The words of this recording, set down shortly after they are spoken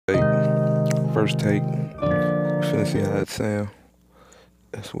first take. Finna see how it sound.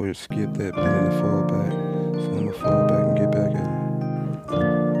 That's where it skipped that bit and it fall back. So I'ma fall back and get back at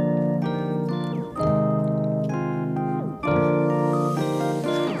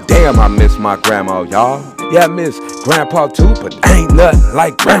it. Damn, I miss my grandma, y'all. Yeah, I miss grandpa too, but ain't nothing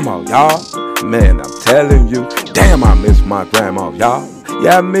like grandma, y'all. Man, I'm telling you, damn, I miss my grandma, y'all.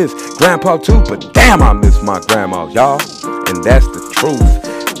 Yeah, I miss grandpa too, but damn, I miss my grandma, y'all. And that's the truth.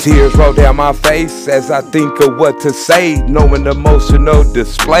 Tears roll down my face as I think of what to say. Knowing emotional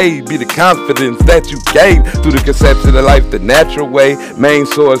display be the confidence that you gave through the conception of life the natural way. Main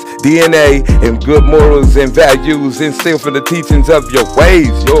source, DNA, and good morals and values instilled from the teachings of your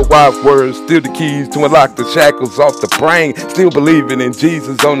ways. Your wise words still the keys to unlock the shackles off the brain. Still believing in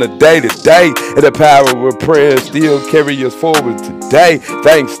Jesus on a day-to-day, and the power of prayer still carry us forward today.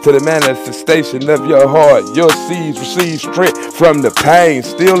 Thanks to the manifestation of your heart, your seeds receive strength from the pain.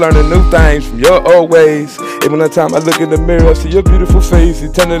 Still learning new things from your old ways. Even the time I look in the mirror, I see your beautiful face,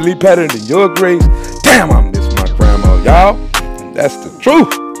 eternally patterned in your grace. Damn, I miss my grandma, y'all. That's the truth.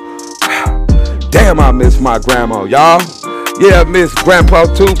 Damn, I miss my grandma, y'all. Yeah, I miss grandpa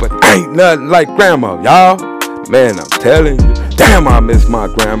too, but ain't nothing like grandma, y'all. Man, I'm telling you. Damn, I miss my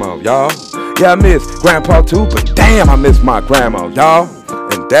grandma, y'all. Yeah, I miss grandpa too, but damn, I miss my grandma, y'all.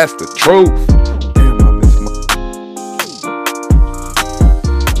 And that's the truth.